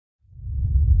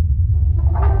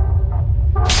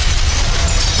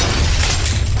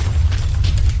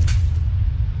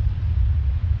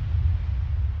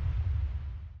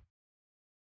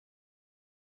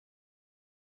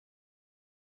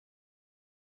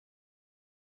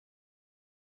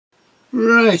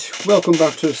Right, welcome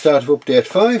back to the start of update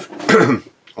 5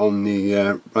 on the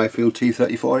Ryefield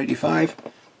T34 85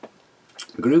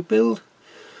 group build,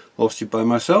 hosted by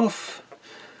myself.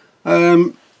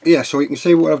 Yeah, so you can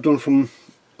see what I've done from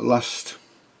the last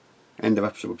end of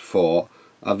episode 4.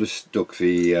 I've just stuck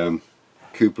the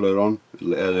cupola on,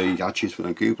 the hatches for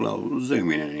the cupola. I'll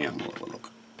zoom in anyhow and we'll have a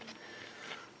look.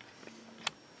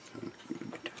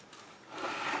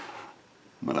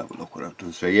 We'll have a look what I've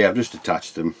done. So yeah, I've just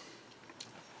attached them.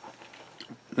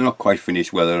 They're not quite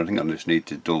finished weather, I think I just need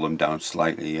to dull them down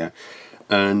slightly, yeah.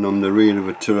 And on the rear of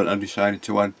a turret I decided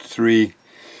to add three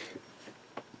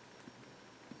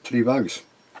bags.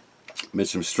 Made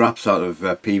some straps out of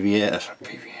PVA,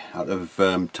 out of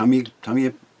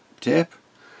Tamiya tape.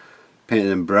 Painted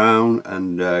them brown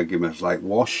and give them a slight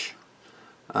wash.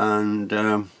 And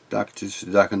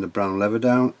darken the brown leather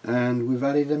down, and we've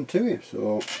added them to it.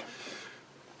 So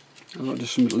I've got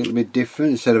just something a little bit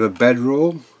different. Instead of a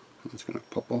bedroll, it's going to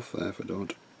pop off there if I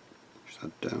don't push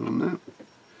that down on that.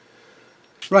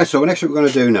 Right, so next what we're going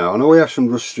to do now, I know we have some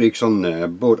rust streaks on there,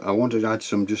 but I wanted to add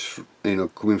some just, you know,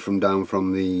 coming from down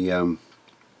from the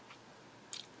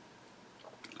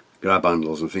grab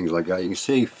handles and things like that. You can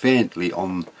see faintly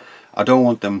on, I don't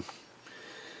want them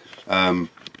I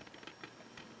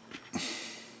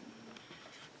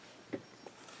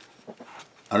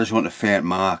just want a faint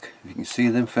mark. You can see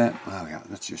them faint, oh yeah,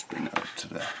 let's just bring that up to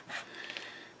there.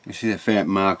 You see the faint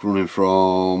mark running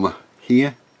from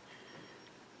here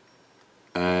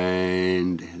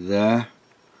and there,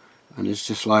 and it's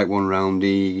just like one round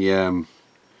the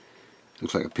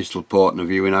looks like a pistol port and a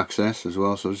viewing access as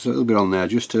well, so there's a little bit on there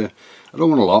just to, I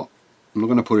don't want a lot, I'm not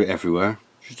going to put it everywhere,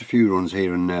 just a few runs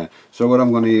here and there. So what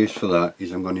I'm going to use for that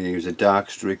is I'm going to use a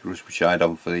dark streak rust which I had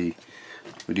on for the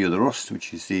other rust,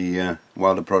 which is the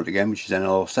Wilder product again, which is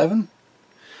NL07,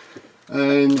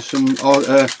 and some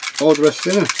Orderess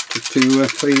thinner to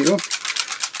clean it up.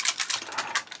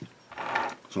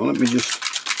 So let me just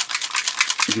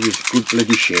give this a good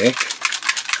bloody shake,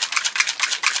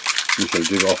 which I'll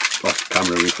do off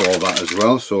camera before that as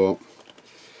well. So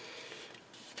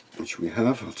which we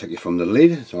have, I'll take it from the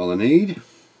lid, that's all I need.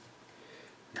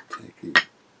 Take it,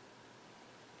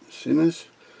 sinners.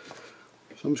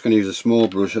 So I'm just going to use a small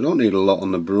brush, I don't need a lot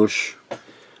on the brush.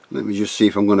 Let me just see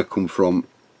if I'm going to come from,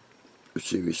 let's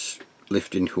see this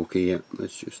lifting hook here,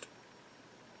 let's just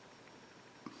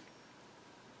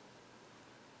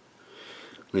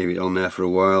leave it on there for a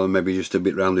while, and maybe just a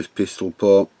bit round this pistol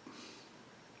port.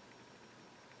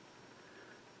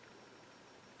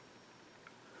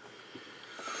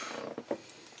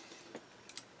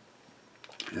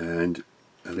 And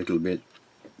a little bit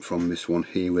from this one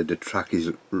here where the track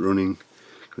is running,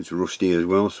 it's rusty as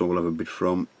well, so we'll have a bit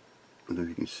from, I don't know if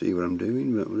you can see what I'm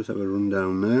doing, but we'll just have a run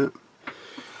down there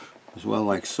as well,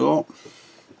 like so.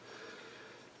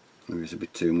 Maybe it's a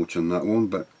bit too much on that one,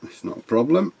 but it's not a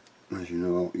problem. As you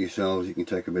know yourselves, you can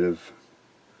take a bit of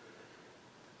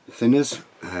thinners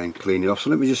and clean it off. So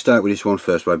let me just start with this one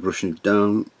first by brushing it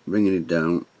down, bringing it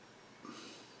down,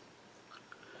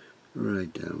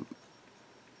 right down.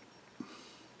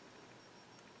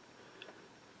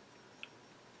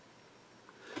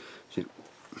 See,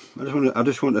 I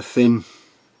just want a thin,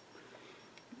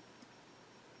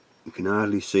 you can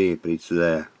hardly see it, but it's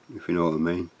there, if you know what I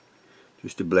mean.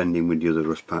 Just to blend in with the other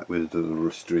rust pack, with the other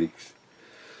rust streaks.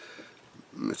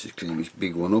 Let's just clean this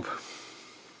big one up.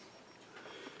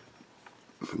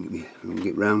 If we can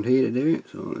get round here to do it,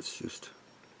 so let's just.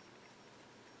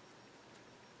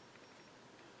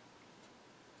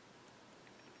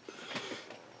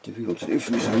 Difficult to do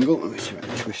from this angle. Let me see if I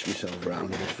can twist myself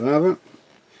around a bit further.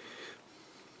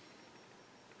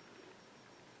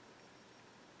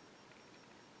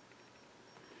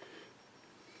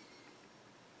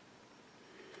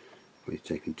 It's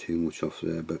taking too much off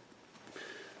there, but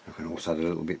I can also add a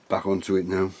little bit back onto it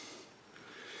now.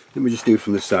 Let me just do it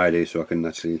from the side here so I can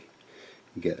actually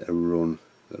get a run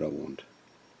that I want.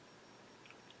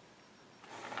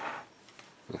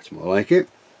 That's more like it.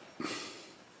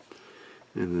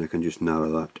 And then I can just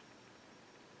narrow that.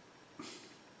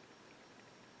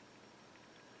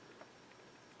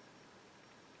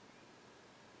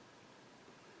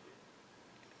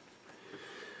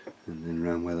 And then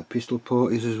round where the pistol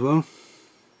port is as well.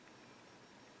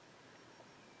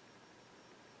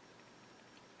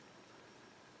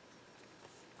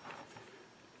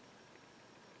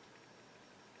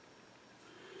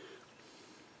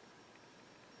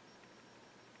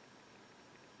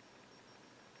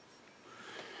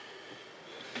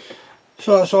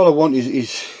 So that's all I want is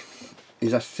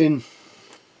a thin,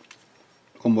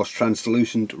 almost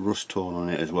translucent rust tone on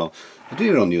it as well. I did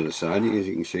it on the other side, as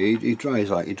you can see. It dries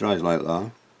like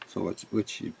that. So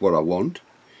which is what I want.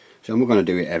 So I'm not going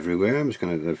to do it everywhere. I'm just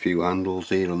going to do a few handles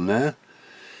here and there.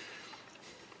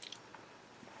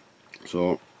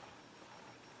 So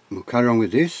we'll carry on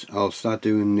with this. I'll start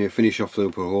doing the finish off the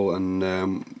upper hole,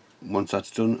 and once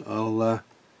that's done, I'll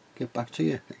get back to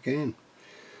you again.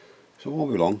 So I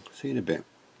won't be long. See you in a bit.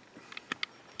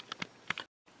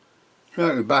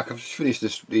 Right, we're back. I've just finished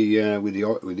this with the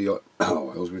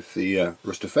oils with the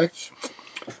rust effects.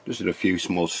 Just did a few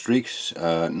small streaks,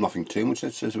 nothing too much.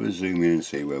 Let's just zoom in and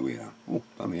see where we are. Oh,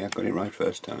 I mean, I got it right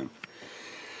first time.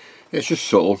 It's just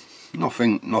subtle,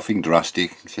 nothing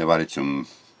drastic. See, I've added some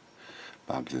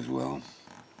bags as well.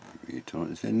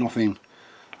 Nothing,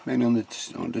 maybe on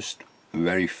just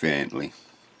very faintly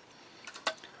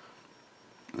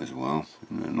as well.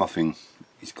 Nothing.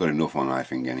 It's got enough on, I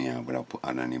think, anyhow, but I'll put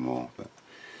on any more. But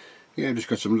yeah, I've just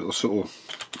got some little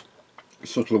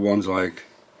subtler ones, like,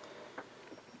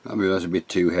 I mean, that's a bit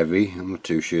too heavy, I'm not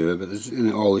too sure, but there's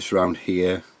all this around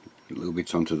here, little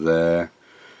bits onto there,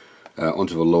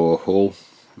 onto the lower hull,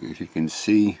 as you can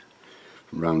see,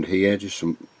 from around here, just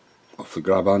some off the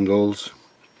grab handles.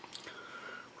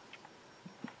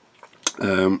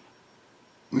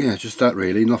 Yeah, just that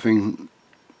really, nothing.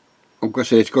 I'm going to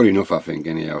say it's good enough, I think,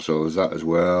 anyhow. So there's that as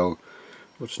well.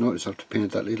 What's not, is I have to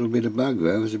paint that little bit of bag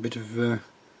there. There's a bit of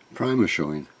primer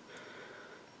showing.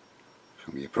 It's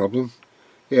going to be a problem.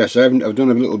 Yeah, so I've done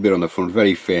a little bit on the front,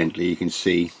 very faintly. You can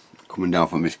see coming down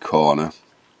from this corner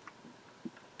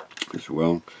as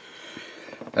well.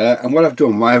 And what I've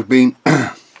done, when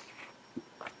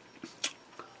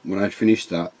I'd finished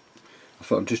that, I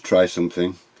thought I'd just try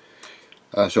something.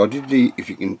 So I did if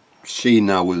you can see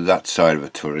now with that side of the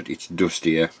turret, it's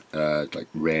dustier, like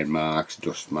rain marks,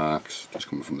 dust marks, just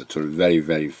coming from the turret,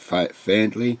 very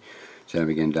faintly. Same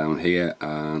again down here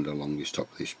and along this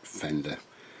top of this fender,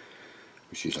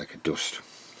 which is like a dust.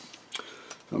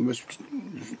 So let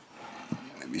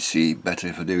me see better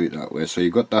if I do it that way. So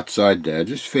you've got that side there,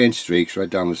 just faint streaks right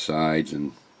down the sides,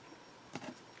 and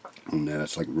there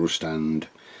it's like rust and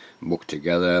muck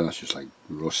together. That's just like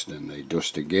rust and the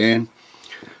dust again.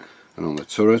 And on the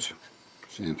turret,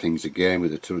 same things again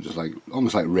with the turret, just like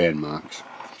almost like rain marks.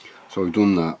 So we've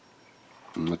done that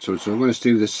on the turret. So I'm going to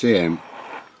do the same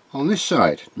on this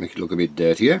side, make it look a bit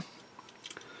dirtier.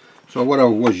 So what I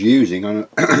was using,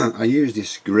 I used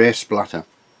this grey splatter,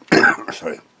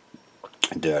 sorry,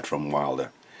 dirt from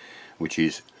Wilder, which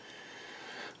is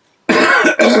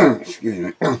excuse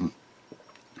me,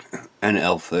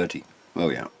 NL30. Oh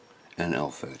yeah,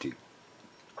 NL30,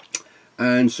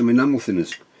 and some enamel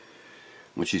thinners,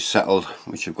 which is settled,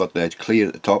 which I've got there. It's clear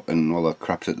at the top and all the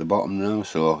crap's at the bottom now,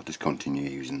 so I'll just continue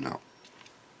using that.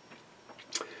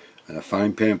 And a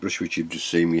fine paintbrush, which you've just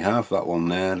seen me have, that one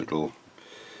there, little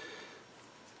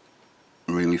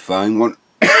really fine one.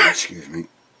 Excuse me.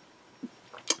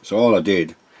 So all I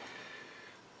did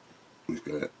was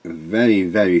get a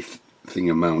very thin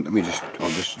amount. I'll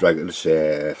just drag it,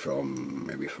 say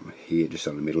maybe from here, just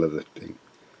on the middle of the thing.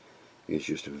 It's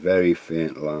just a very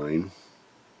faint line.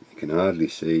 You can hardly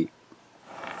see.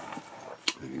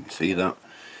 You can see that.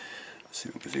 Let's see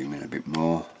if we can zoom in a bit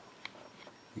more.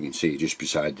 You can see just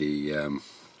beside the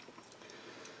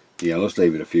yellow. Let's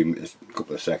leave it a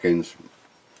couple of seconds.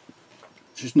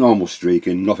 It's just normal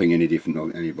streaking, nothing any different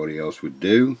than anybody else would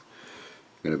do.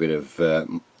 Got a bit of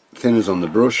thinners on the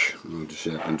brush. I'll just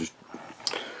see if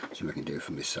I can do it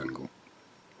from this angle.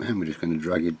 And we're just going to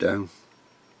drag it down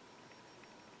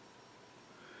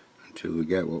until we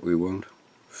get what we want.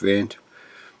 Faint.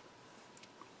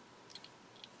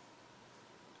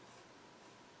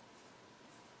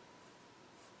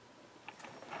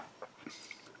 It's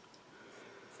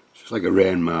just like a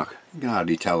rain mark. You can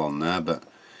hardly tell on there, but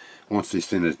once this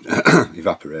thinner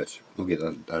evaporates, we'll get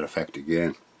that effect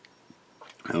again.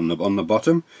 On the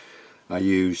bottom, I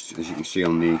used, as you can see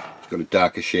it's got a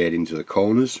darker shade into the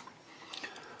corners.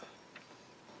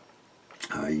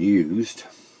 I used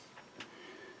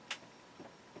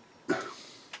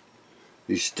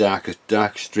this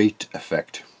dark street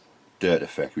effect, dirt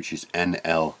effect, which is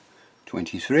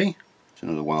NL23. It's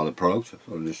another Wilder product. I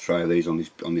thought I'd just try these on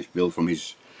this build from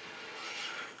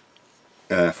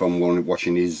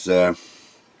watching his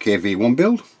KV1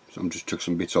 build. So I just took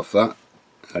some bits off that,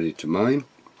 added to mine.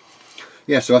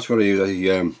 Yeah, so that's what I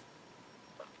use.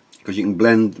 Because you can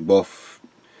blend both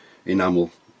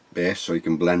enamel base, so you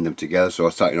can blend them together. So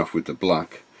I'm starting off with the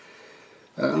black.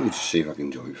 Let me just see if I can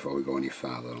do it before we go any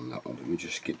farther on that one. Let me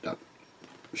just get that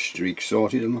streak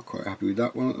sorted. I'm not quite happy with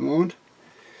that one at the moment.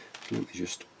 Let me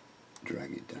just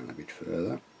drag it down a bit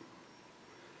further.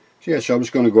 So yeah, so I'm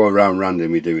just going to go around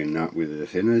randomly doing that with the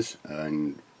thinners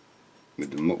and with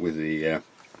the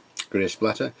grey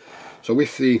splatter. So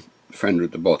with the fender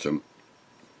at the bottom,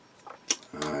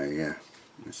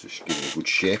 let's just give it a good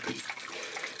shake.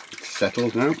 It's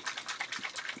settled now.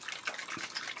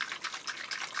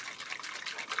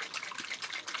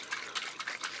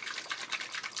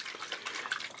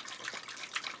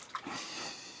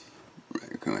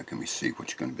 Right, can we see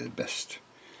which is going to be the best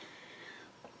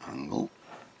angle?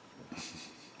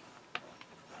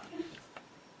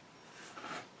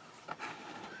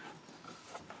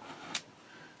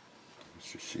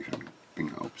 Let's just see if I can bring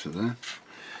that up to there.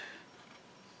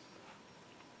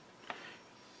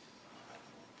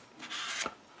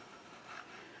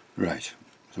 Right,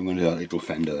 so I'm going to do that little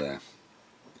fender there.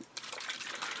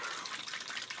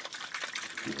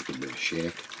 Give it a bit of a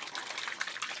shake.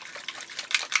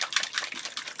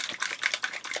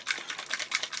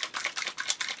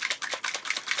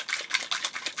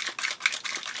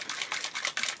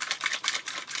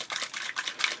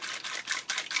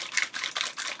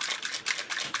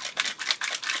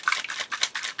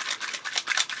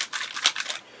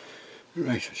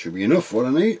 Right, that should be enough what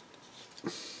I need.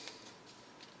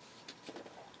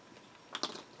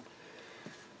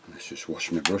 Let's just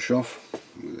wash my brush off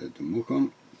with the muck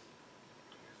on.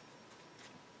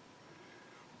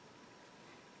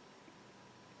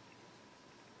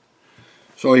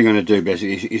 So all you're going to do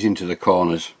basically is into the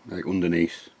corners, like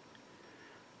underneath.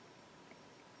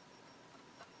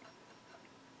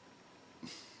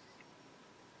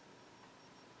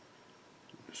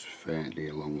 Just faintly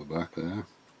along the back there.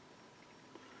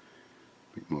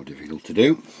 A bit more difficult to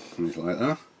do, things like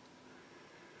that.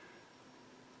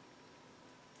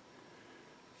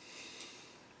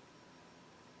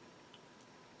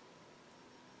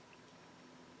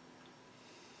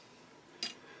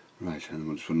 Right, and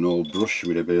I'm just put an old brush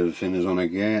with a bit of the thinners on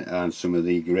again and some of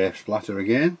the grey splatter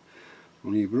again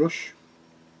on your brush.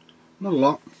 Not a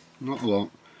lot, not a lot.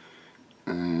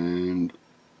 And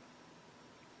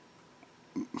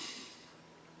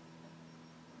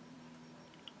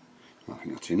I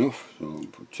think that's enough, so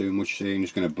don't put too much in. I'm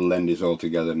just going to blend this all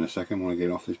together in a second when I get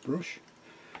off this brush.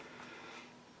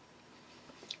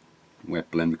 Wet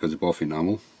blend because they're both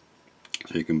enamel,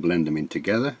 so you can blend them in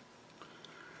together.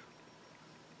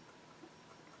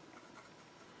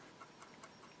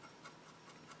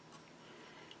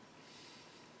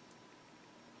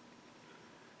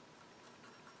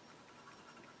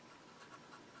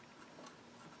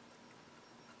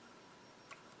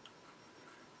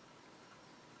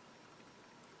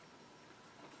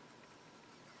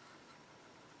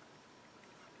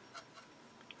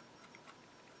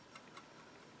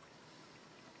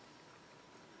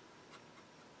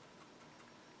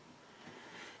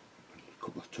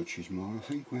 Couple of touches more, I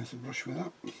think. Where's the brush with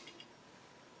that?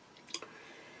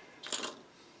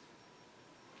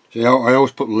 See, I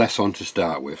always put less on to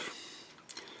start with,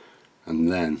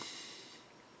 and then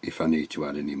if I need to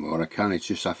add any more I can. It's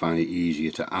just I find it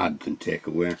easier to add than take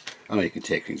away. I know you can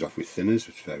take things off with thinners,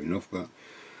 which is fair enough, but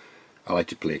I like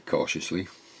to play it cautiously.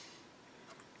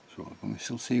 So can we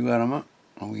still see where I'm at?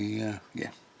 Are we? Yeah.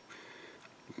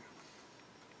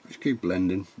 Just keep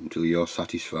blending until you're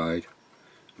satisfied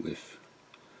with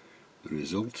the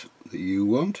result that you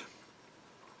want.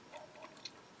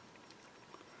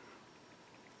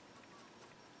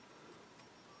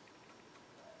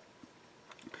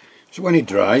 So when it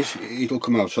dries, it'll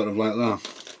come out sort of like that.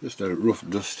 Just a rough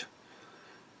dust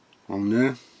on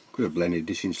there. Could have blended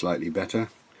this in slightly better,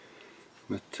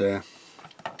 but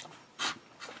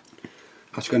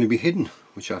that's going to be hidden,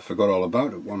 which I forgot all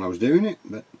about when I was doing it,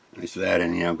 but it's there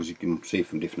anyhow because you can see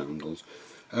from different angles.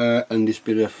 And this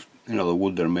bit of, you know, the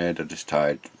wood that I made, I just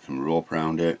tied some rope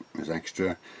around it as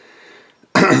extra.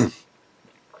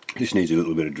 This needs a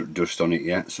little bit of dust on it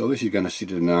yet, so this is going to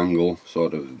sit at an angle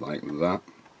sort of like that.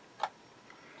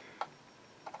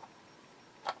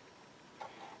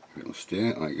 It'll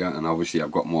stay like that, and obviously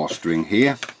I've got more string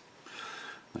here.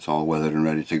 That's all weathered and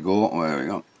ready to go. There we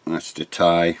go. That's to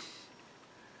tie.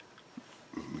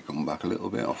 Let me come back a little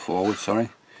bit, or forward, sorry.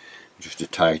 Just to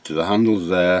tie to the handles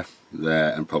there,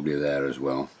 there, and probably there as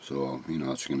well. So, you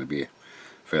know, it's going to be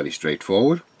fairly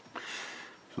straightforward.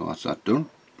 So that's that done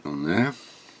on there.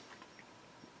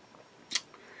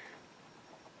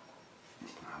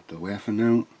 Out the way for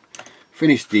now.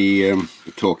 Finished the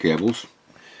tow cables.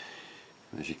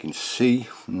 As you can see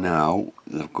now,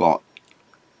 they've got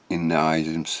in the eyes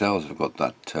themselves, they've got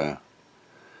that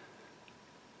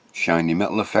shiny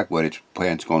metal effect where its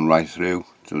paint's gone right through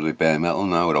to the bare metal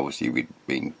now. It obviously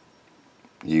been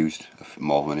used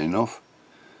more than enough.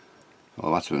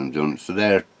 So that's what I'm doing. So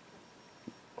there,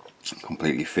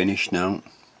 completely finished now.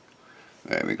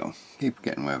 There we go. Keep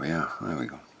getting where we are. There we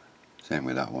go. Same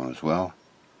with that one as well.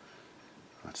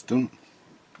 That's done.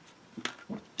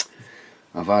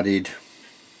 I've added,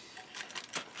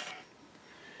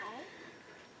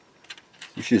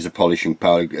 this is a polishing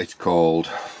powder. It's called,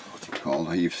 what's it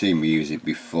called? You've seen me use it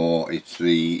before. It's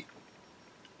the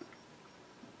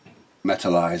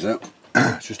metallizer.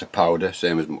 It's just a powder,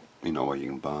 same as you know what you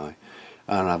can buy.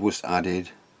 And I've just added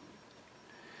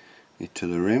it to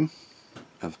the rim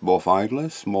of both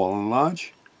idlers, small and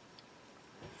large,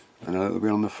 and a little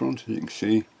bit on the front, as you can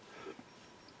see,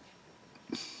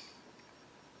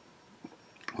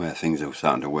 where things are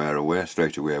starting to wear away.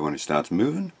 Straight away when it starts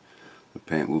moving, the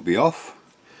paint will be off.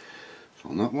 So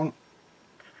on that one,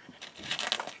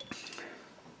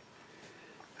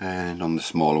 and on the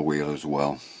smaller wheel as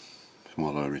well,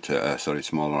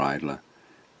 smaller idler.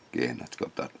 Again, that's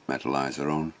got that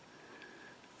metallizer on.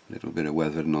 A little bit of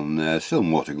weathering on there. Still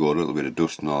more to go. A little bit of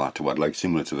dust and all that to add, like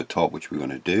similar to the top, which we're going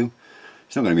to do.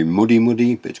 It's not going to be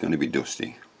muddy, but it's going to be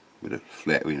dusty with a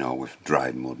flake, you know, with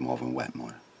dried mud more than wet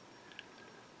mud.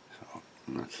 So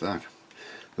and that's that.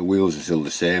 The wheels are still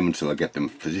the same until I get them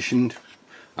positioned,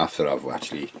 after I've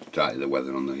actually started the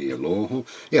weather on the lower hull.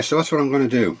 Yeah, so that's what I'm going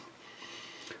to do.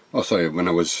 Oh, sorry,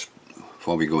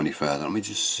 before we go any further, let me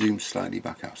just zoom slightly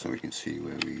back out so we can see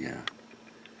where we are.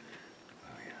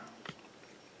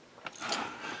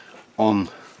 On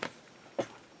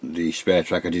the spare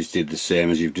track I just did the same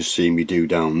as you've just seen me do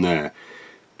down there.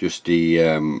 Just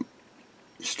the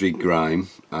street grime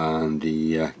and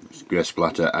the grey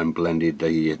splatter, and blended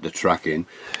the track in.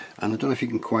 And I don't know if you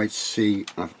can quite see,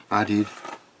 I've added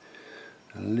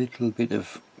a little bit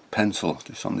of pencil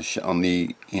just on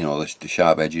the you know, the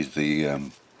sharp edges,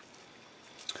 the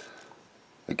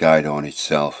guide on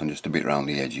itself, and just a bit around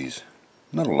the edges.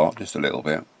 Not a lot, just a little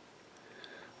bit.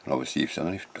 And obviously,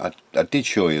 I did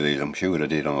show you these, I'm sure I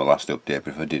did on the last update,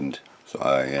 but if I didn't, so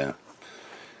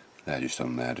they're just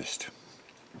on there, just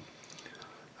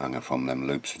hanging from them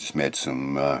loops. I just made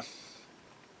some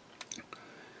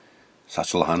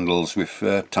satchel handles with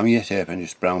Tamiya tape and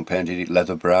just brown painted it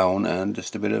leather brown, and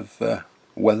just a bit of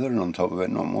weathering on top of it,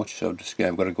 not much. So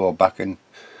I've got to go back and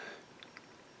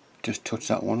just touch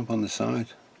that one up on the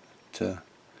side. It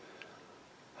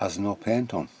has no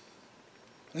paint on.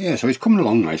 Yeah, so it's coming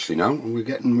along nicely now, and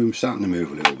we're starting to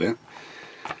move a little bit.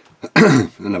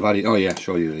 And I've added, oh yeah,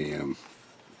 show you the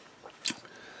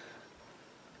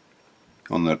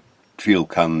on the fuel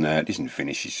can there. It isn't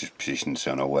finished, it's just positioned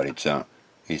so I know where it's at.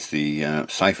 It's the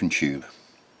siphon tube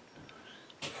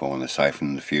for when they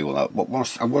siphon the fuel out.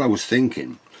 What I was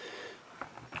thinking,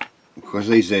 because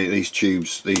these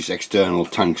tubes, these external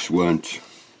tanks weren't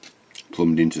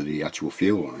plumbed into the actual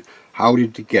fuel line, how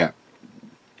did they get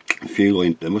fuel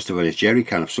in? They must have had a jerry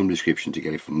can of some description to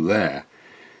get it from there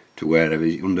to wherever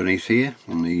is underneath here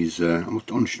on these. I'm not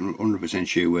 100%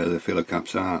 sure where the filler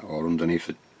caps are, or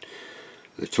underneath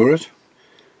the turret.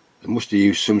 They must have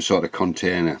used some sort of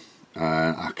container.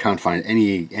 I can't find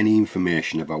any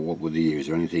information about what would they use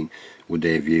or anything. Would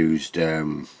they have used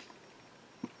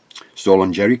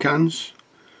stolen jerry cans?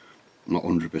 I'm not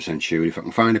 100% sure. If I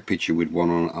can find a picture with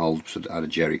one on, I'll add a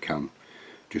jerry can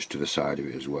just to the side of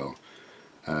it as well.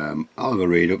 I'll have a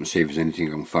read up and see if there's anything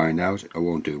I can find out. I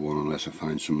won't do one unless I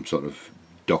find some sort of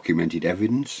documented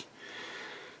evidence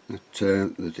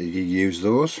that they use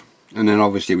those. And then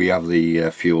obviously we have the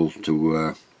fuel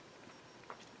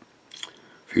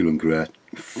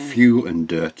and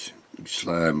dirt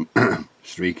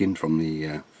streaking from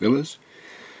the fillers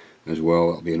as well.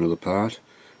 That'll be another part.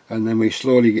 And then we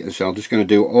slowly get this. I'm just going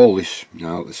to do all this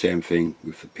now, the same thing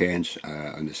with the paints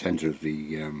and the centre of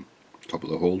the top of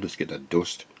the hull, just get that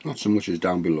dust, not so much as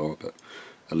down below, but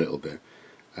a little bit.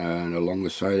 And along the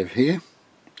side of here,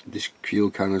 this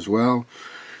fuel can as well,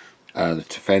 the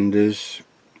fenders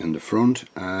in the front,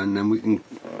 and then we can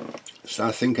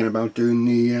start thinking about doing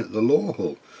the lower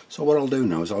hull. So what I'll do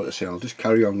now is I'll just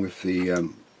carry on with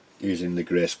the using the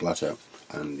grey splatter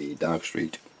and the dark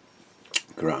street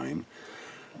grime,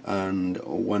 and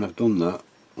when I've done that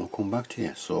I'll come back to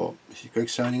you. So this is Greg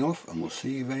signing off, and we'll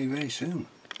see you very, very soon.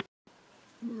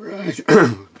 Right,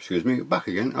 excuse me, back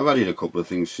again. I've added a couple of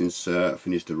things since I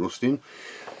finished the rusting.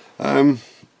 So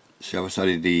I've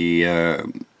added the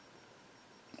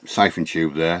siphon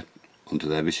tube there onto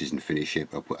there. This isn't finished yet,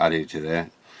 but I added it to there.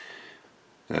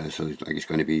 So it's like it's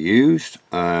going to be used.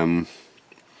 All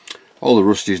the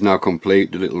rust is now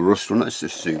complete, the little rust run. Let's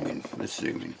just zoom in. Let's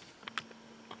zoom in.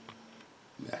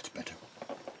 That's better.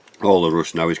 All the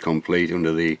rust now is complete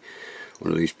under these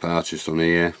parts just on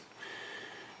here.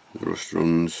 The rust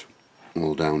runs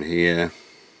all down here.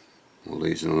 All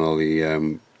these and all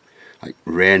the like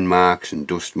rain marks and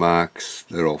dust marks.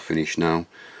 They're all finished now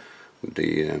with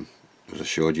the as I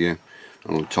showed you,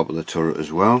 and on the top of the turret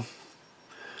as well.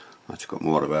 That's got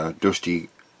more of a dusty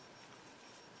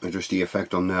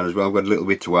effect on there as well. I've got a little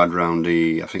bit to add round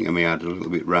the, I think I may add a little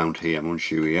bit round here, I'm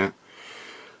unsure yet.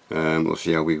 We'll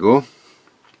see how we go.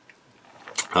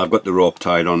 I've got the rope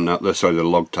tied on now, sorry, the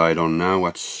log tied on now.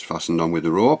 That's fastened on with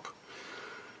the rope.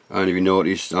 And if you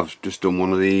notice, I've just done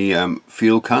one of the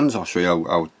fuel cans. I'll show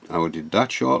you how I did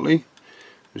that shortly.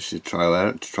 This is a trial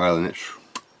and it's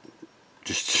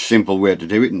just a simple way to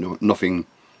do it, nothing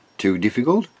too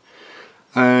difficult.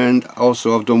 And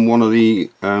also I've done one of the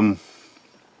where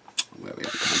we are,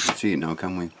 can't see it now,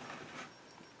 can we?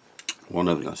 One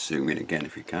of the, let's zoom in again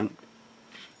if we can.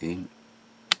 In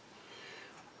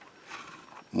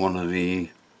one of the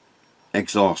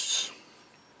exhausts.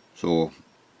 So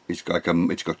it's got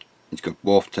it's got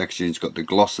both textures. It's got the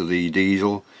gloss of the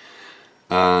diesel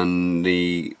and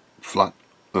the flat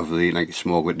of the like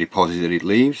smoke with deposit that it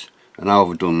leaves. And how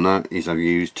I've done that is I've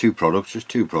used two products, just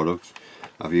two products.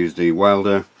 I've used the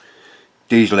Wilder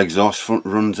diesel exhaust front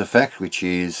runs effect, which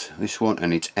is this one,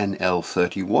 and it's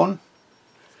NL31,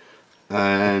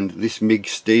 and this MIG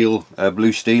steel,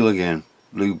 blue steel again,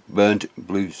 burnt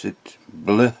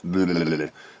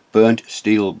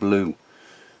steel blue.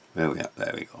 There we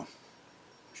go.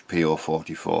 It's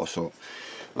PO44. So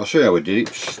I'll show you how I did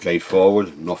it.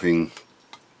 Straightforward, nothing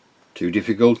too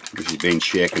difficult. This is being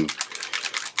shaken.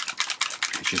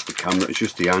 It's just the camera, it's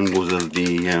just the angles of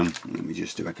the let me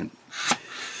just see if I can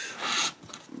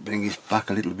bring this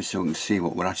back a little bit so we can see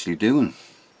what we're actually doing.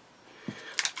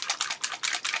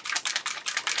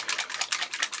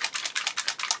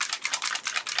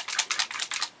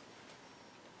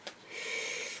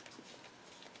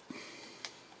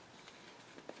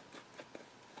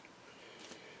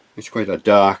 It's quite a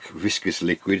dark viscous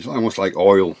liquid. It's almost like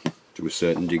oil to a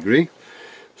certain degree.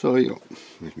 So you know,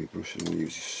 where's my brush? I'm going to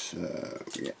use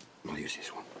this. Yeah, I'll use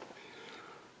this one.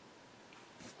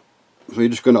 So you're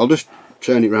just going to, I'll just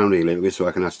turn it round here a little bit so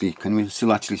I can actually, can we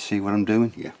still actually see what I'm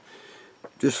doing? Yeah.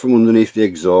 Just from underneath the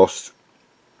exhaust,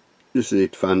 just as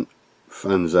it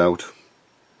fans out.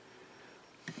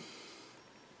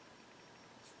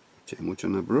 Too much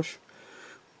on that brush.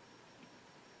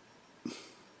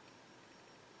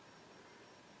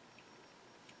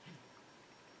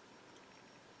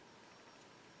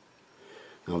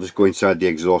 I'll just go inside the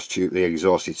exhaust tube, the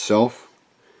exhaust itself.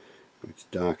 It's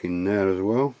dark in there as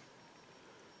well.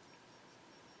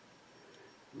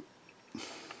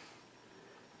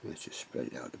 Let's just spread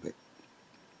it out a bit.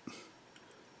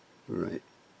 Right.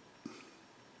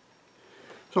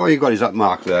 So all you've got is that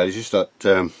mark there. It's just that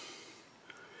you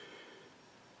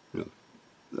know,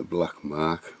 the black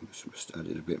mark. Just add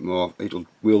it a bit more.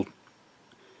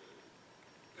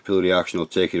 Capillary action will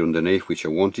take it underneath, which I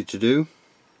wanted to do.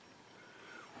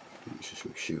 Let's just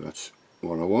make sure that's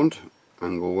what I want,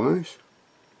 angle wise.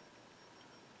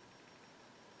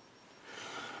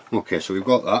 Okay, so we've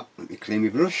got that. Let me clean my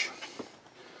brush.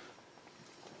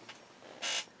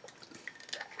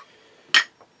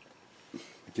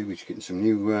 We're getting some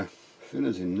new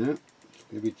fillers in there.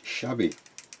 It's a bit shabby.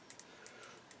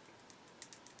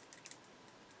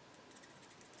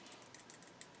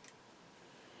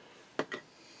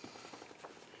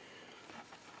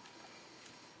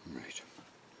 Right.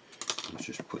 Let's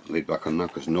just put the lid back on now,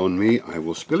 because knowing me, I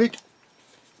will spill it.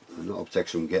 And that'll take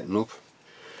some getting up.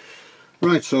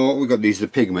 Right, so we've got the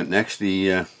pigment next,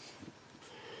 the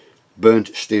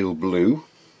burnt steel blue.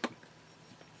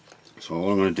 So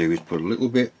all I'm going to do is put a little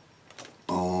bit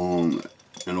on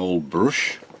an old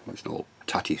brush. It's an old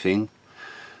tatty thing.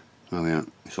 Oh yeah,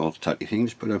 it's all tatty thing.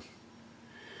 Just put a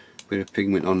bit of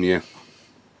pigment on the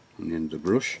end of the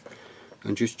brush,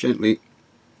 and just gently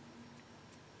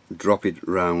drop it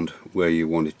round where you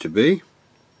want it to be.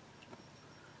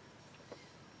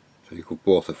 So you got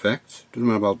both effects. Doesn't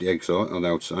matter about the exhaust on the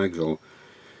outside. So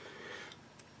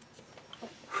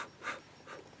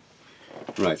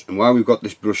right, and while we've got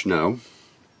this brush now,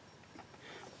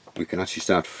 we can actually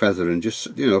start feathering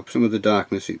just, you know, some of the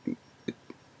darkness,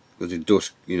 because the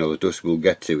dust, you know, the dust will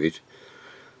get to it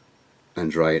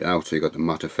and dry it out, so you got the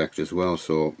matte effect as well.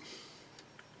 So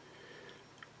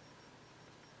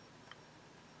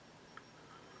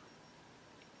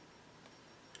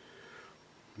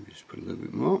just put a little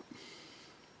bit more.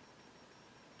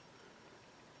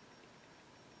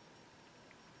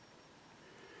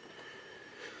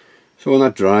 So when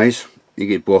that dries, you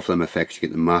get both of them effects. You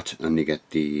get the matte and you get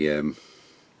the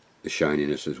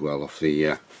shininess as well off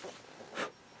the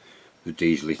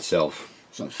diesel itself.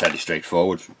 So it's fairly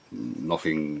straightforward.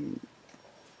 Nothing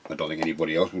I don't think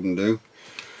anybody else wouldn't do.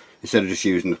 instead of just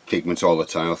using the pigments all the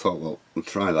time, I thought, well, we'll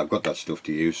try that. I've got that stuff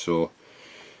to use, so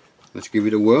let's give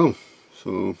it a whirl.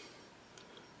 So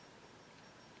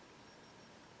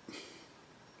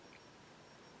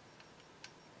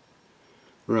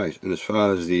right, and as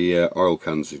far as the oil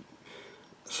cans,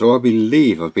 so I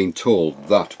believe I've been told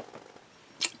that,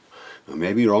 I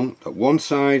may be wrong, that one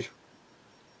side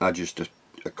had just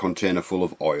a container full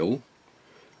of oil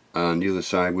and the other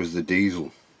side was the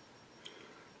diesel.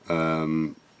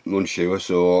 Unsure,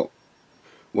 so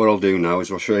what I'll do now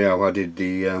is I'll show you how I did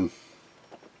the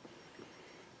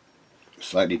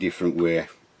slightly different way. I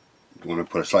want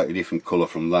to put a slightly different colour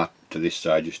from that to this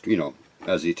side, just, you know,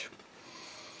 as I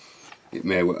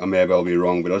may well be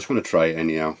wrong, but I just want to try it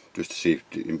anyhow, just to see if,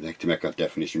 to make that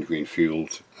definition between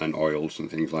fuels and oils and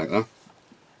things like that.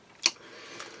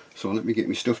 So let me get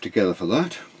my stuff together for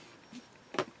that.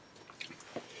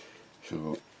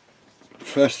 So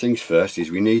first things first is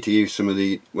we need to use some of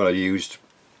the, well, I used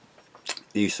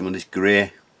some of this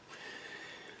grey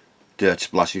dirt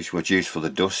splashes which I used for the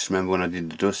dust. Remember when I did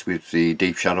the dust with the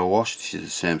deep shadow wash? This is the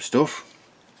same stuff.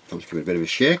 So let's give it a bit of a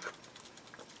shake.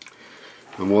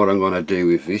 And what I'm going to do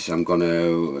with this, I'm going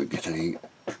to get a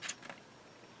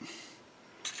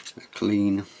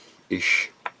clean-ish,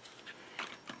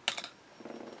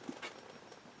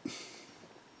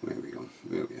 where are we going?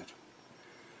 Where are we at?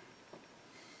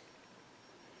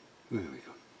 Where are we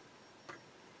going?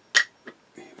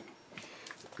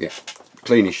 Yeah,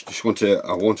 cleanish. Just want to,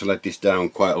 I want to let this down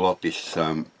quite a lot. This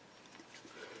I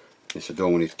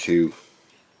don't want it too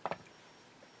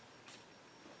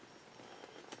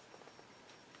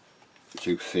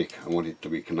thick. I want it to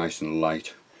be nice and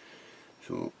light.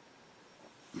 So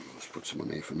let's put some on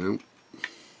here for now.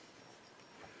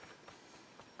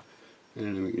 And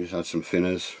then we can just add some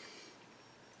thinners.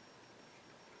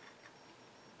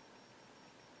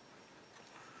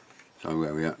 So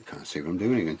where we at? You can't see what I'm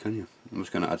doing again, can you? I'm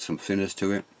just going to add some thinners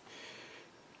to it,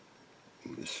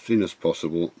 as thin as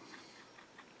possible.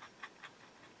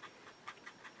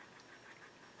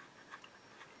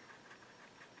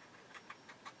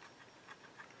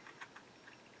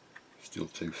 Still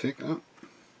too thick, that.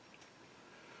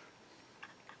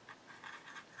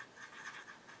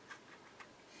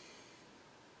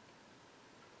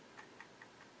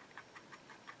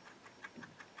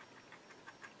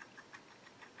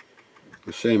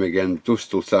 The same again,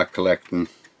 dust will start collecting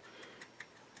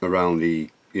around the,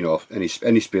 you know, any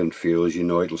spilled fuels, you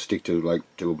know, it'll stick to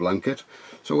a blanket.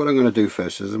 So what I'm going to do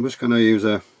first is I'm just going to use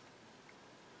a,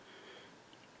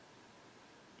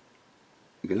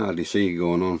 you can hardly see it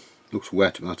going on, looks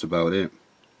wet, but that's about it.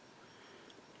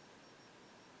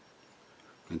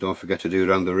 And don't forget to do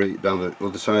down the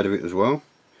other side of it as well.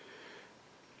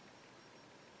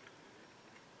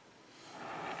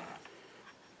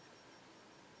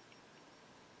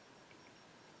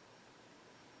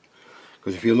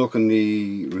 Because if you look on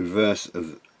the reverse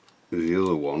of the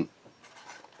other one,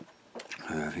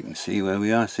 if you can see where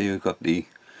we are, see we've got the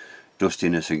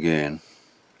dustiness again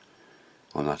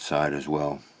on that side as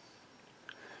well.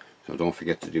 So don't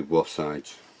forget to do both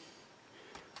sides,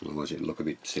 otherwise it'll look a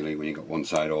bit silly when you've got one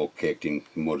side all caked in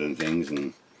mud and things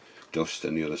and dust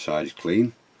and the other side is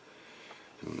clean.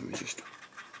 So let me just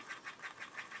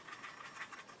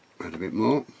add a bit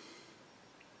more.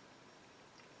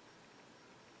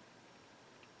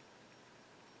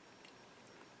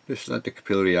 Just let the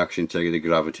capillary action take the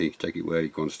gravity, take it where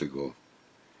it wants to go.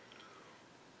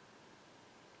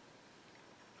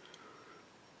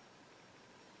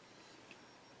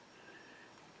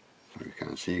 Sorry, we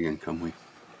can't see again, can we?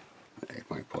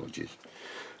 My apologies.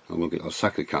 I'll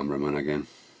sack the cameraman again.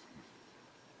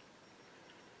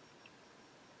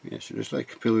 Yeah, so just like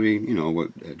capillary, you know,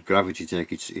 gravity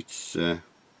take its way.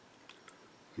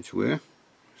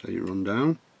 So you run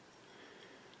down.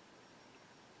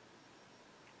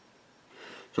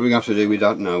 So what we have to do with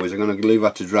that now is I'm going to leave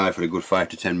that to dry for a good 5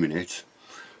 to 10 minutes,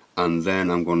 and then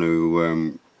I'm going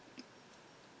to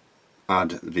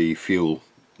add the fuel,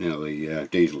 you know, the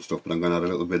diesel stuff, but I'm going to add a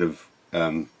little bit of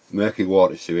murky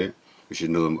water to it, which is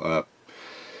another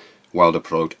Wilder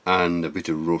product, and a bit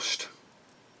of rust,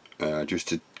 just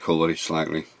to colour it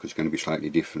slightly, because it's going to be slightly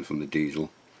different from the diesel,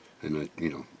 and you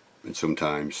know, and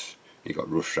sometimes you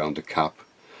got rust around the cap.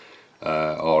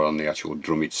 Or on the actual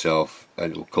drum itself,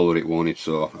 and it'll colour it, won't it?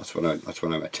 So that's what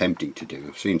I'm attempting to do.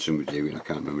 I've seen somebody do it, I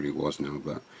can't remember who it was now,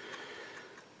 but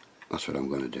that's what I'm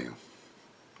going to do,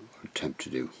 attempt to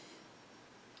do.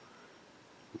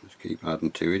 Just keep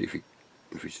adding to it.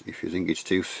 If you think it's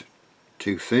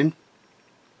too thin,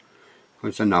 well,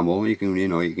 it's enamel. You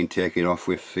can take it off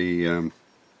with the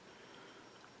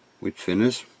with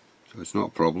thinners. So it's not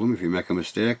a problem. If you make a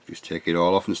mistake, just take it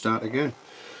all off and start again.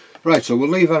 Right, so we'll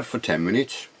leave that for 10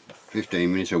 minutes,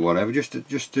 15 minutes or whatever, just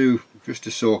to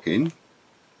soak in.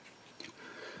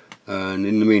 And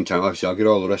in the meantime, obviously, I'll get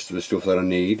all the rest of the stuff that I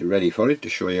need ready for it to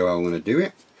show you how I'm going to do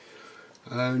it.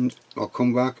 And I'll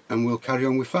come back and we'll carry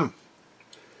on with that.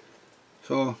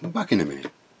 So I'm back in a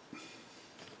minute.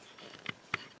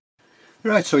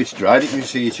 Right, so it's dried. You can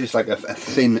see it's just like a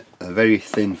very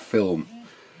thin film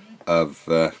of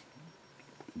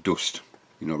dust,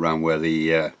 you know, around where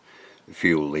the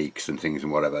fuel leaks and things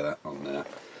and whatever on there.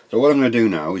 So what I'm going to do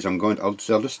now is I'll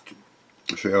just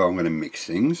show you how I'm going to mix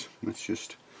things. Let's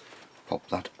just pop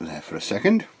that there for a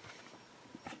second.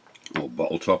 Oh,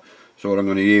 bottle top. So what I'm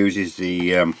going to use is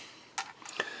the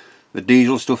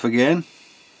diesel stuff again,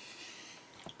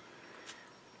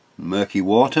 murky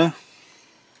water,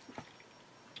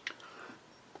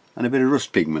 and a bit of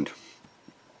rust pigment.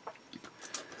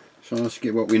 So let's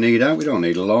get what we need out. We don't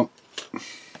need a lot.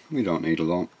 We don't need a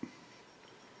lot.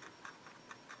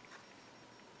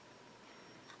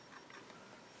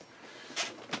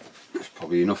 That's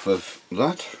probably enough of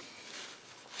that.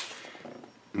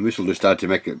 And this will just add to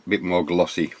make it a bit more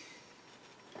glossy.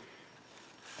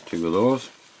 2 of those.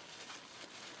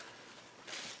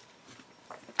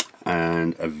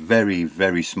 And a very,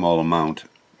 very small amount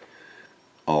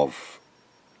of,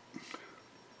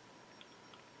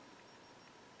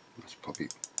 that's probably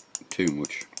too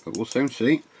much, but we'll soon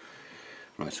see.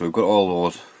 Right, so we've got all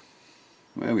those,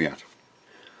 where are we at?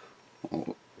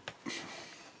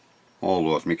 All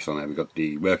those mixed on there. We've got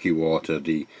the murky water,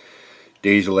 the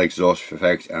diesel exhaust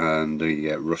effect, and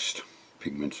the rust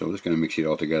pigment. So I'm just going to mix it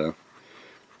all together.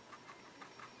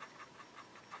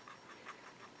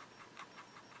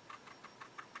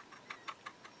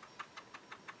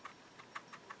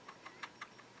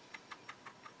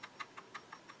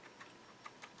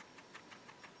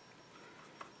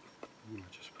 I'll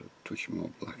just put a touch more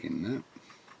black in there.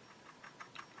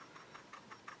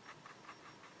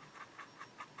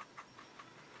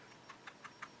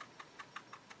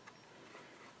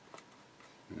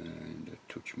 And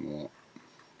a touch more.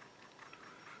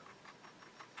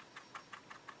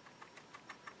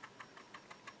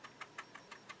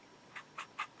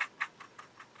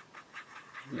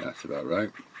 Yeah, that's about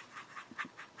right.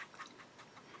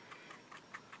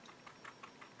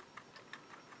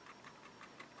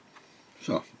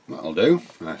 So that'll do,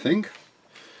 I think.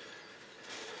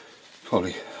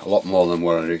 Probably a lot more than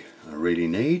what I really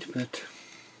need, but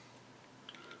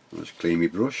I'll just clean my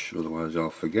brush, otherwise I'll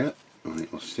forget. And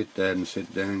it'll sit there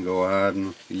and go hard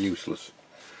and be useless.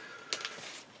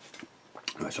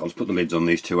 Right, so I'll just put the lids on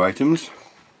these 2 items.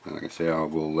 And like I say, I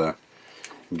will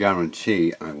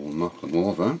guarantee I will knock them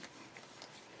over.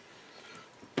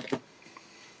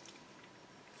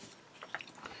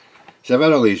 So I've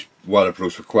had all these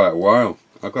waterproofs for quite a while.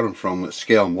 I got them from a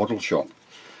Scale Model Shop.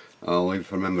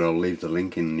 If I remember, I'll leave the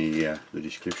link in the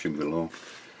description below.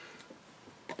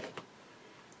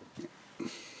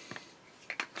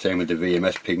 Same with the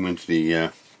VMS pigment,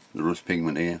 the rust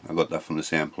pigment here. I got that from the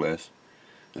same place,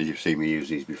 as you've seen me use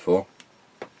these before.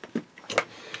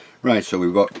 Right, so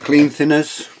we've got clean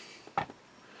thinners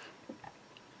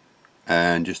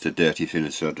and just a dirty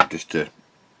thinner, so just to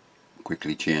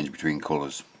quickly change between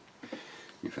colours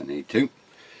if I need to.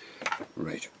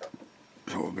 Right,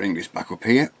 so we'll bring this back up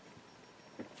here.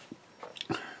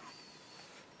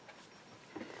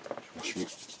 Wash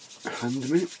my hand a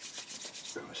minute.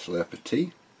 Have a slurp of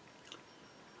tea.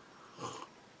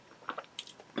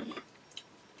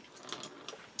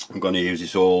 I'm going to use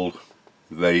this old,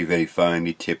 very, very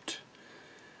finely tipped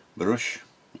brush.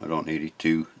 I don't need it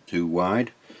too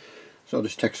wide, so I'll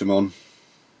just take some on.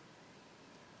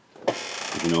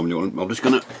 You normally want. I'm just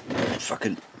gonna, if I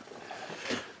can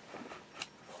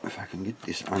get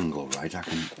this angle right, I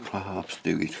can perhaps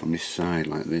do it from this side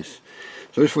like this.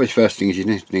 So this first thing is you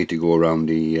need to go around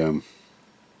the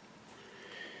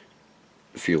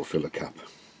fuel filler cap.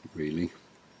 Really,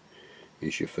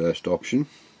 is your first option,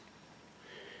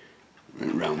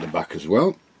 and round the back as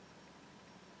well.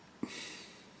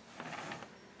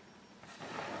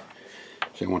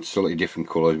 So I want slightly different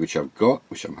colours, which I've got,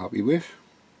 which I'm happy with.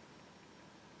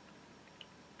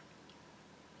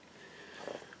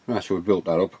 Right, so we've built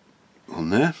that up on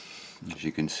there, as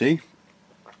you can see.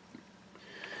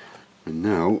 And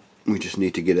now we just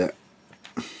need to get a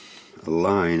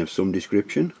line of some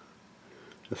description.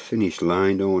 A finished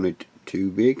line, don't want it too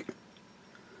big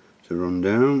to run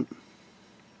down.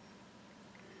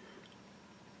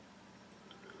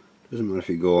 Doesn't matter if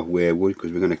you go wayward,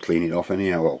 because we're going to clean it off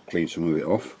anyhow. I'll clean some of it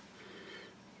off.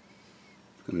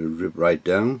 It's going to rip right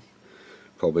down,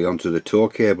 probably onto the tow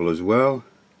cable as well.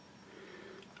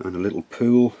 and a little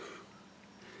pool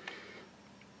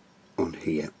on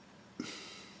here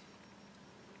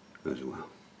as well.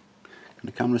 Can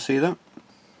the camera see that?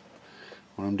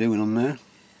 What I'm doing on there?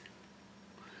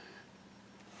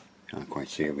 Can't quite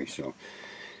see it, so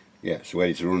yeah, so where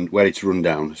it's run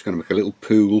down, it's going to make a little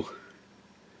pool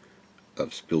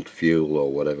of spilt fuel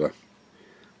or whatever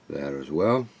there as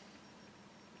well.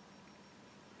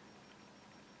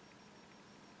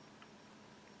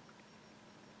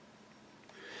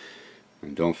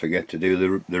 And don't forget to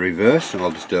do the reverse.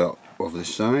 I'll just do it off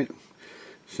this side.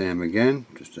 Same again,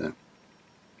 just a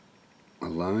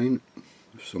line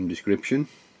of some description.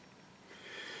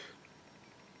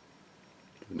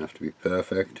 Doesn't have to be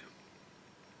perfect.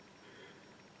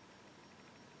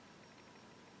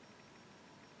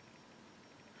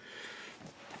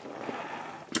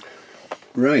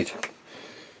 Right,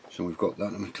 so we've got that.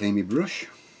 I'm going to clean my brush.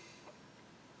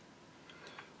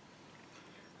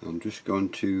 I'm just going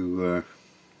to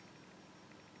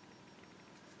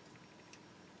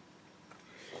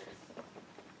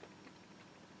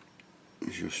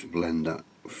just blend that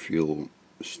fuel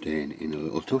stain in a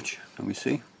little touch. Let me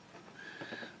see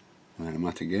where I'm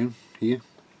at again here.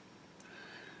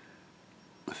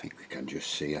 I think we can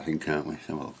just see, I think, can't we?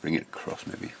 So we'll bring it across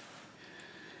maybe.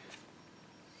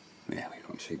 Yeah, we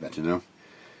can see better now.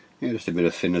 Yeah, just a bit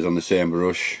of thinners on the same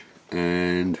brush,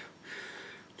 and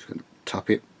just going to tap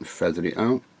it and feather it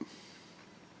out.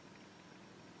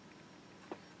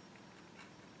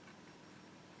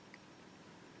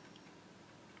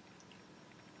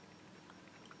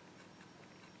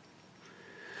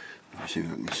 Let's see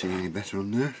if I can see any better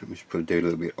on there. Let me just put it down a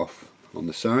little bit off on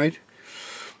the side.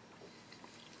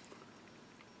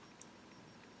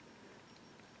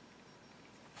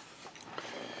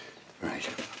 Right.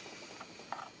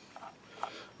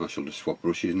 I shall just swap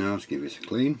brushes now to give this a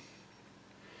clean.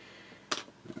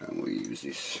 And we'll use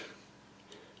this.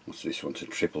 What's this one? It's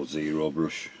a 000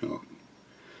 brush. So,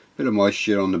 bit of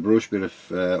moisture on the brush, bit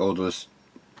of odorless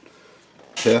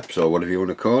chaps or whatever you want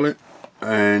to call it.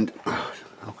 And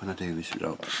how can I do this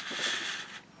without?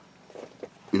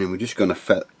 You know, we're just going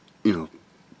to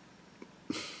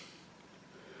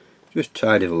just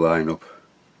tidy the line up.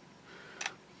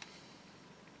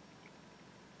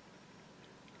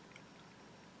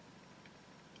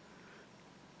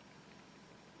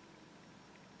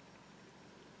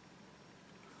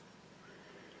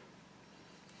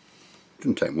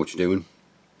 Doesn't take much doing.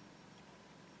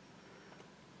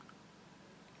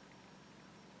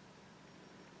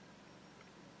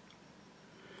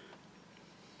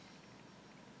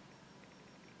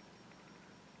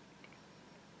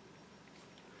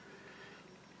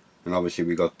 And obviously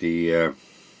we got the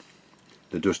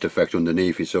dust effect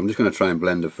underneath it, so I'm just going to try and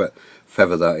blend the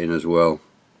feather that in as well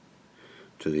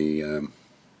to the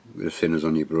bit of thinners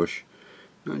on your brush,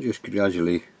 and just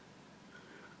gradually,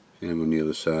 same on the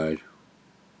other side,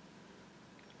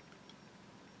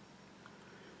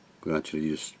 gradually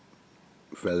just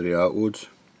feather it outwards.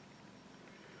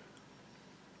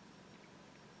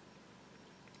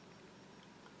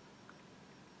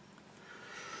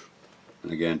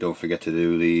 And again, don't forget to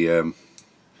do the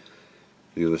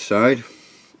other side.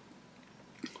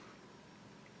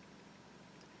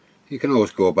 You can always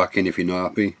go back in if you're not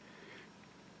happy.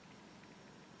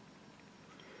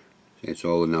 It's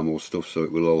all enamel stuff, so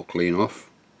it will all clean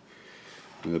off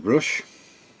with a brush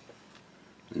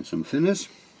and some thinners.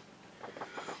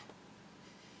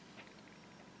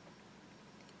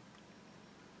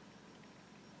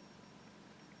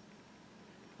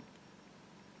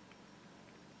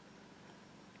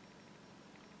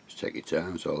 Take your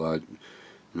time, so I,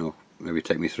 maybe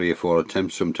take me 3 or 4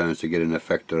 attempts sometimes to get an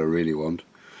effect that I really want.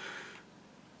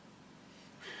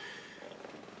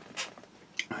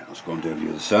 Right, let's go and do the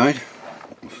other side.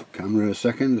 Off the camera a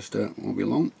second, just won't be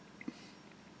long.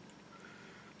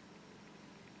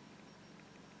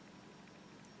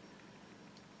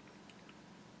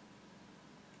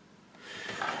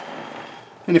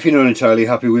 And if you're not entirely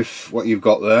happy with what you've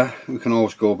got there, we can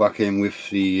always go back in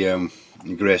with the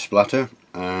grey splatter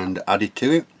and add it to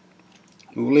it.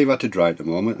 We'll leave that to dry at the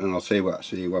moment, and I'll see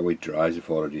what it dries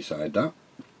before I decide that.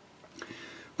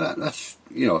 That's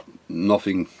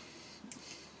nothing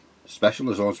special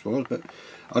as I suppose, but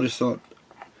I just thought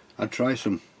I'd try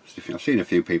some. I've seen a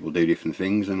few people do different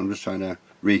things, and I'm just trying to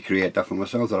recreate that for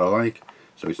myself that I like.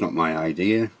 So it's not my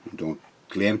idea. I don't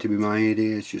claim to be my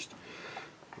idea. It's just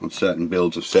on certain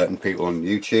builds of certain people on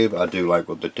YouTube, I do like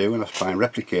what they do, and I try and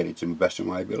replicate it to the best of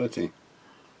my ability.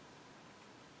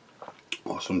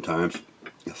 Or sometimes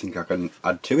I think I can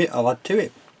add to it, I'll add to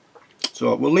it.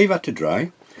 So we'll leave that to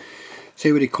dry,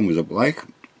 see what it comes up like,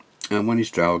 and when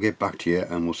it's dry I'll get back to you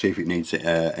and we'll see if it needs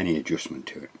any adjustment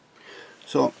to it.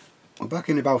 So we're back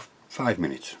in about 5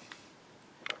 minutes.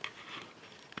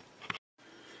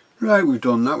 Right, we've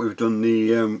done that. We've done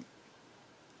the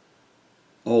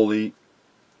all the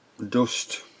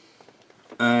dust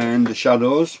and the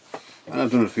shadows, and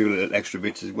I've done a few little extra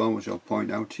bits as well which I'll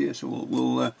point out to you. So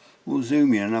we'll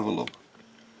zoom in and have a look.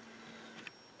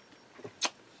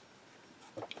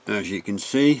 As you can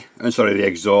see, and sorry, the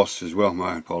exhaust as well,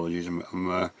 my apologies,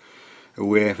 I'm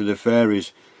away for the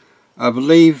fairies. I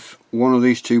believe one of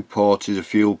these two ports is a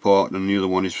fuel port and the other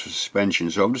one is for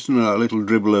suspension, so I've just done a little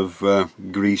dribble of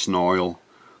grease and oil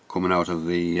coming out of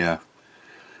the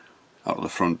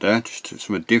front there, just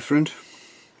something different.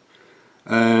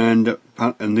 And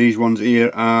these ones here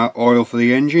are oil for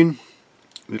the engine,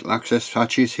 little access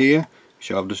hatches here,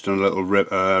 so I've just done a little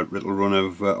run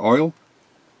of oil.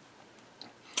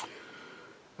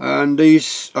 And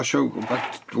these, I'll show you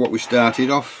back to what we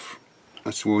started off.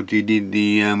 That's what we did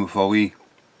before we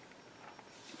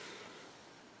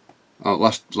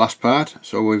last part.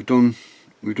 So we've done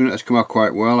it. It's come out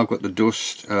quite well. I've got the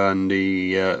dust and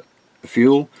the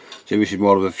fuel. So this is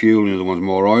more of a fuel, and the other one's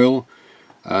more oil.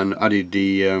 And added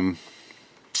the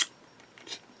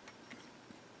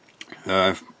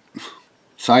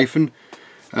siphon.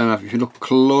 And if you look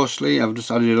closely, I've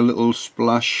just added a little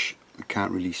splash. I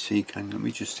can't really see. Let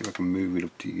me just see if I can move it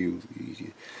up to you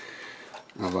easier.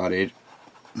 I've added,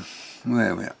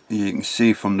 where we are, you can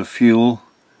see from the fuel,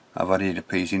 I've added a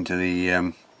piece into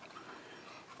the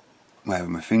wherever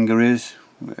my finger is,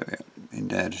 in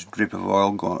there, just a drip of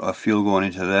oil, fuel going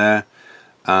into there,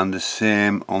 and the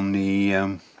same on the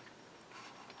you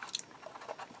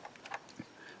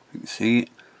can see it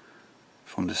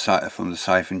from the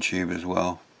siphon tube as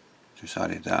well. Just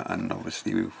added that, and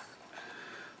obviously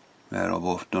they're all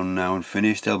both done now and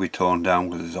finished. They'll be torn down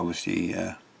because there's obviously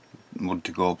mud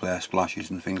to go up there, splashes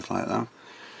and things like that.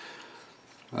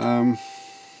 I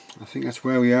think that's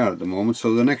where we are at the moment.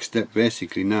 So the next step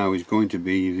basically now is going to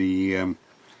be the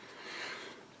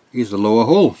lower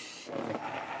hull.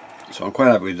 So I'm quite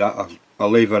happy with that. I'll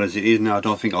leave that as it is now. I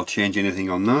don't think I'll change anything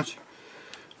on that.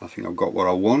 I think I've got what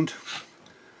I want.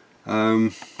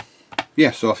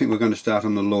 Yeah, so I think we're going to start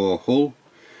on the lower hull.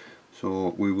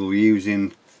 So we will be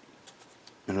using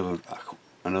another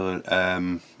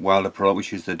Wilder product,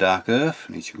 which is the Dark Earth.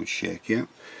 Needs a good shake here.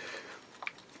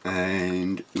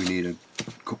 And we need a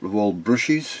couple of old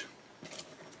brushes.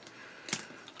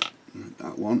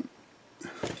 That one. A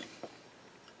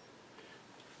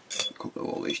couple of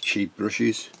all these cheap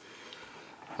brushes.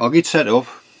 I'll get set up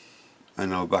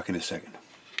and I'll be back in a second.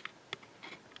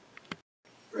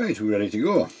 Right, we're ready to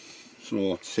go.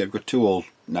 So say I've got two old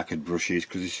knackered brushes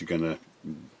because this is going to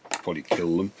probably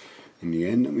kill them in the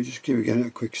end. Let me just give it a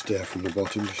quick stir from the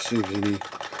bottom just see if there's any.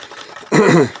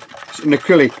 It's an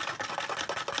acrylic.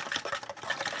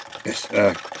 Yes,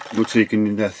 good, so you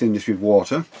can thin this with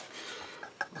water,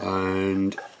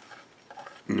 and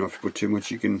you know, if you put too much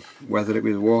you can weather it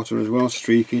with water as well,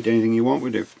 streak it, anything you want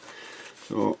with it.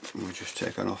 So I'll just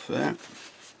take that off there.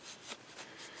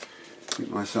 Get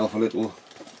myself a little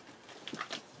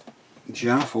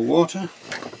jar for water.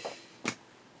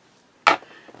 There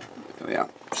we are.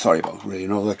 Sorry about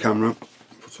reading over the camera.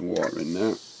 Put some water in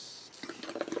there.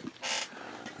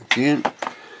 Again.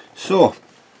 So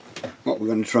what we're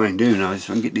going to try and do now is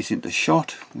try and get this into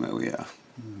shot. Where we are.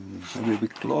 Maybe a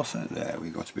bit closer. There we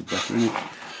got to be better in it.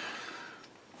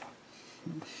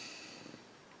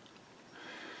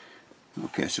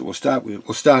 Okay, so we'll start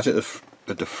at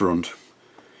the front.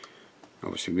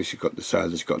 Obviously this has got the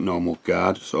side that's got normal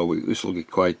guard, so this will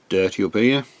get quite dirty up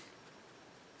here.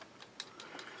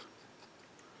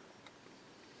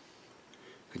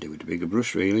 Could do with a bigger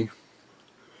brush really.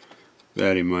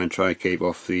 Bear in mind, try to keep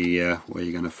off the where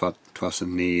you're going to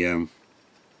fasten the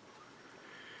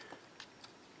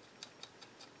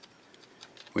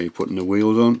where you're putting the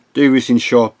wheels on. Do this in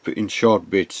short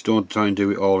bits. Don't try and do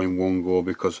it all in one go,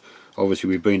 because obviously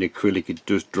with being acrylic it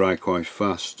does dry quite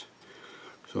fast.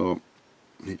 So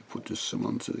I need to put just some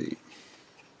onto the.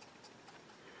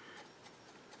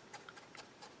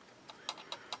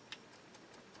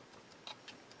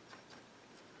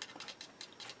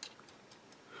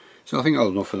 So I think I'll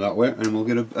enough of that way, and we'll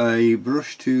get a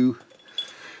brush to,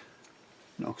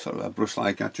 no, sort of a brush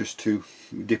like that, just to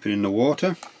dip it in the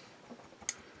water.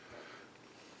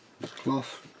 The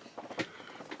cloth.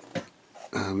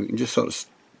 And we can just sort of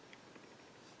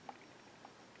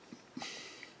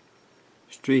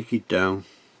streak it down.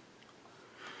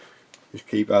 Just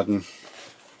keep adding,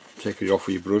 take it off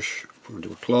with your brush, put it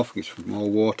into a cloth, get some more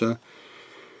water.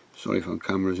 Sorry if my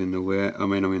camera's in the way,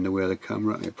 I'm in the way of the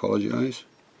camera, I apologise.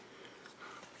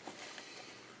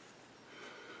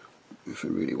 if I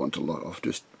really want a lot of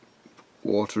just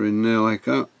water in there like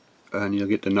that, and you'll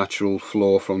get the natural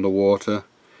flow from the water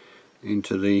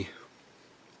into the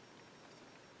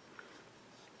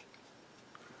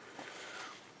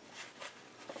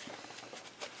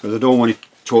because I don't want it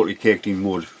totally caked in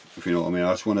mud, if you know what I mean.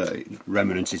 I just want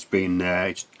remnants, it's been there,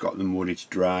 it's got the mud, it's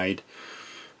dried.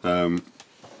 So I'm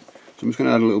just going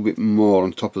to add a little bit more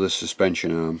on top of the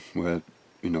suspension arm, where,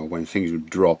 you know, when things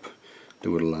would drop they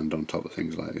would land on top of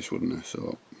things like this, wouldn't they?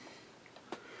 So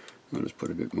I'll just put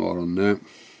a bit more on there,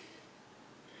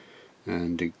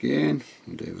 and again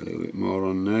I'll do a little bit more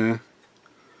on there.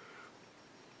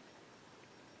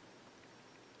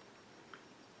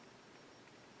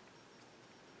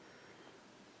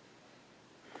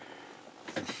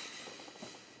 Just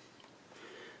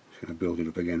going to build it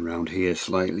up again round here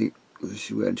slightly. This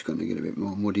is where it's going to get a bit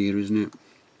more muddier, isn't it?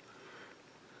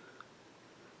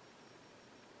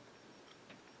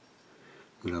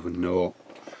 We'll have a no.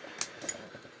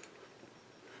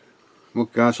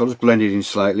 Look guys, I'll just blend it in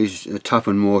slightly, just a tap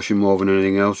and motion more than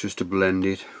anything else, just to blend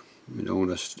it. We don't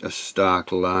want a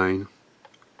stark line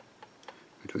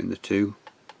between the two,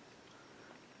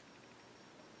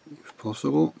 if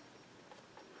possible.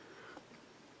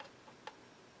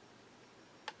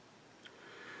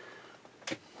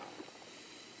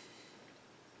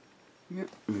 Yeah,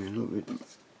 a little bit.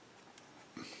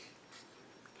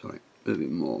 Sorry, a little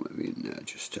bit more maybe in there,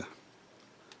 just to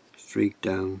streak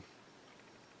down.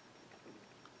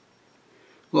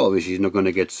 A lot of this is not going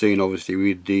to get seen, obviously,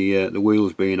 with the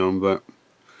wheels being on, but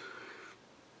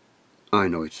I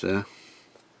know it's there.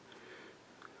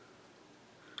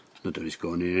 Not that it's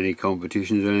going in any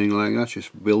competitions or anything like that,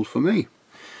 just build for me.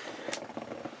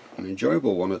 An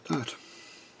enjoyable one at that.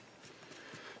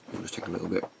 I'll just take a little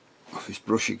bit off this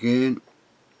brush again,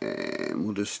 and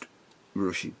we'll just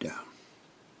brush it down.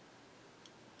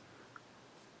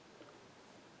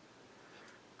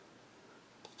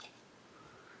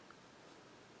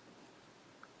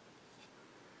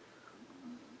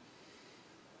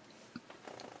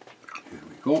 There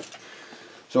we go.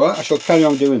 So I shall carry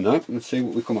on doing that and see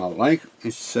what we come out like.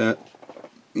 It's can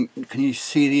you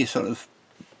see the sort of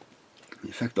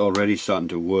effect already starting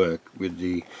to work with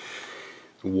the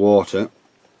water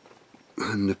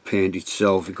and the paint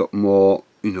itself? You've got more,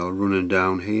 you know, running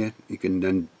down here. You can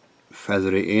then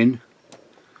feather it in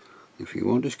if you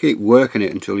want. Just keep working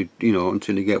it until you know,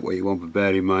 until you get what you want, but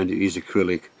bear in mind it is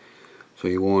acrylic, so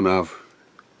you won't have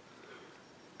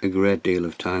a great deal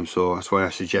of time. So that's why I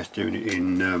suggest doing it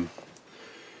in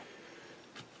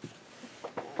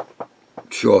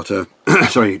shorter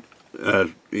sorry,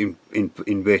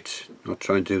 in bits, not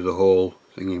trying to do the whole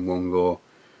thing in one go.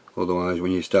 Otherwise,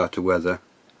 when you start to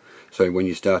when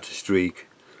you start to streak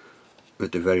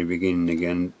at the very beginning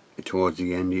again, towards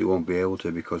the end you won't be able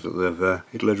to, because it'll have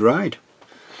dried.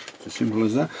 It's as simple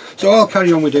as that. So I'll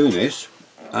carry on with doing this,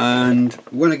 and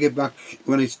when I get back,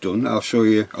 when it's done, I'll show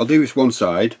you. I'll do this one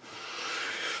side,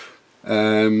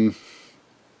 and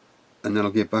then I'll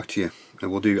get back to you.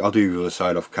 And I'll do the other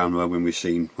side off camera when we've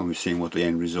seen what the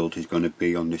end result is going to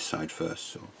be on this side first.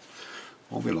 So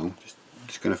won't be long.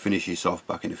 Just going to finish this off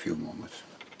back in a few moments.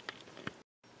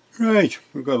 Right,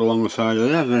 we've got along the side of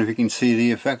there. I don't know if you can see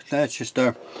the effect there. It's just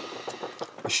a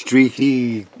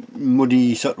streaky,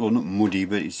 muddy, well, not muddy,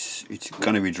 but it's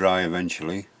going to be dry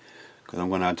eventually, because I'm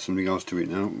going to add something else to it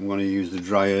now. I'm going to use the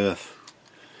dry earth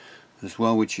as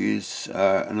well, which is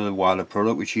another Wilder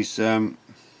product, which is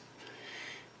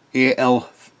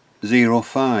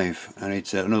AL05, and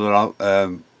it's another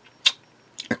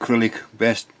acrylic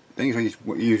based thing. So you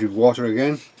use with water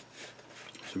again.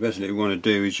 So basically what we want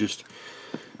to do is just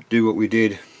do what we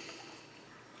did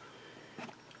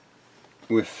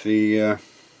with the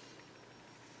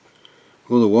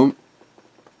other one,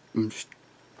 and just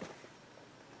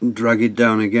drag it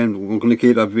down again. We're going to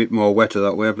keep that a bit more wetter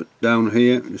that way, but down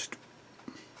here just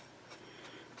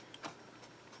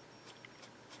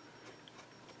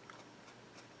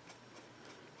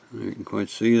you can quite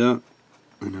see that,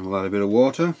 and then we'll add a bit of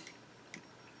water,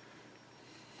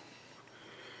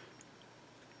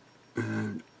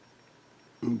 and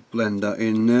we'll blend that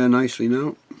in there nicely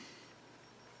now.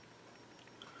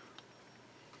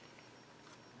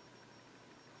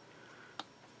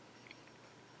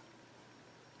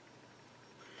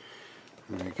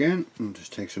 And again, we'll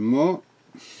just take some more,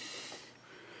 and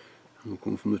we'll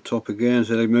come from the top again.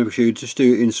 So make sure you just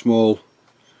do it in smaller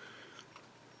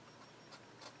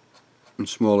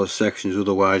sections,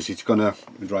 otherwise it's gonna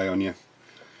dry on you,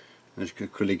 as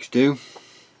acrylics do.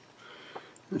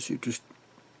 As you just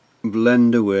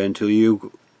blend away until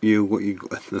you know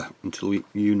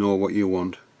what you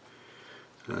want,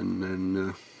 and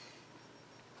then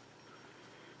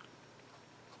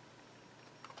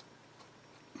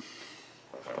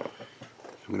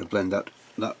I'm going to blend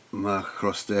that mark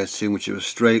across there too much of a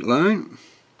straight line.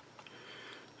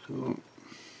 So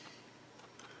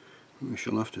we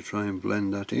shall have to try and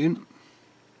blend that in.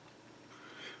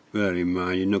 Bear in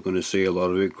mind you're not going to see a lot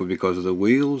of it because of the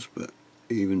wheels, but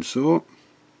even so,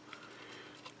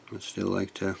 I'd still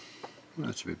like to,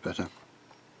 that's a bit better.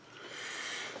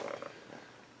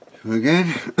 So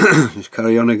again, just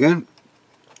carry on again.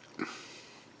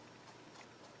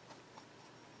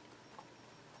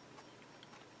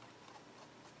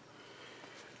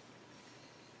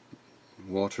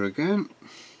 Water again,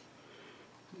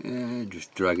 and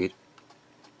just drag it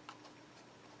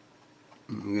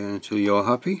again until you're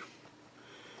happy.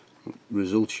 What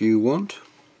results you want.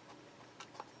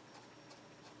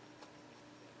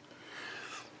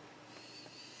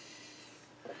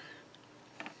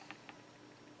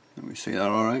 Let me see that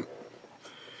alright.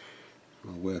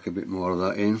 I'll work a bit more of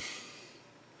that in.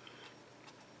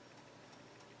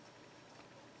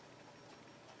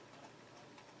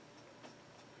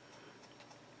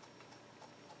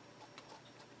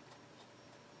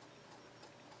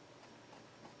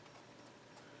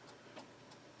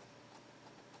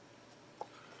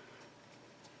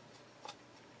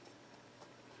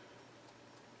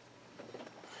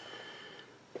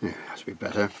 Yeah, that's a bit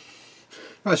better.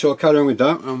 Right, so I'll carry on with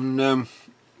that, and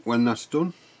when that's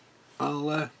done,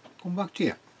 I'll come back to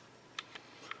you.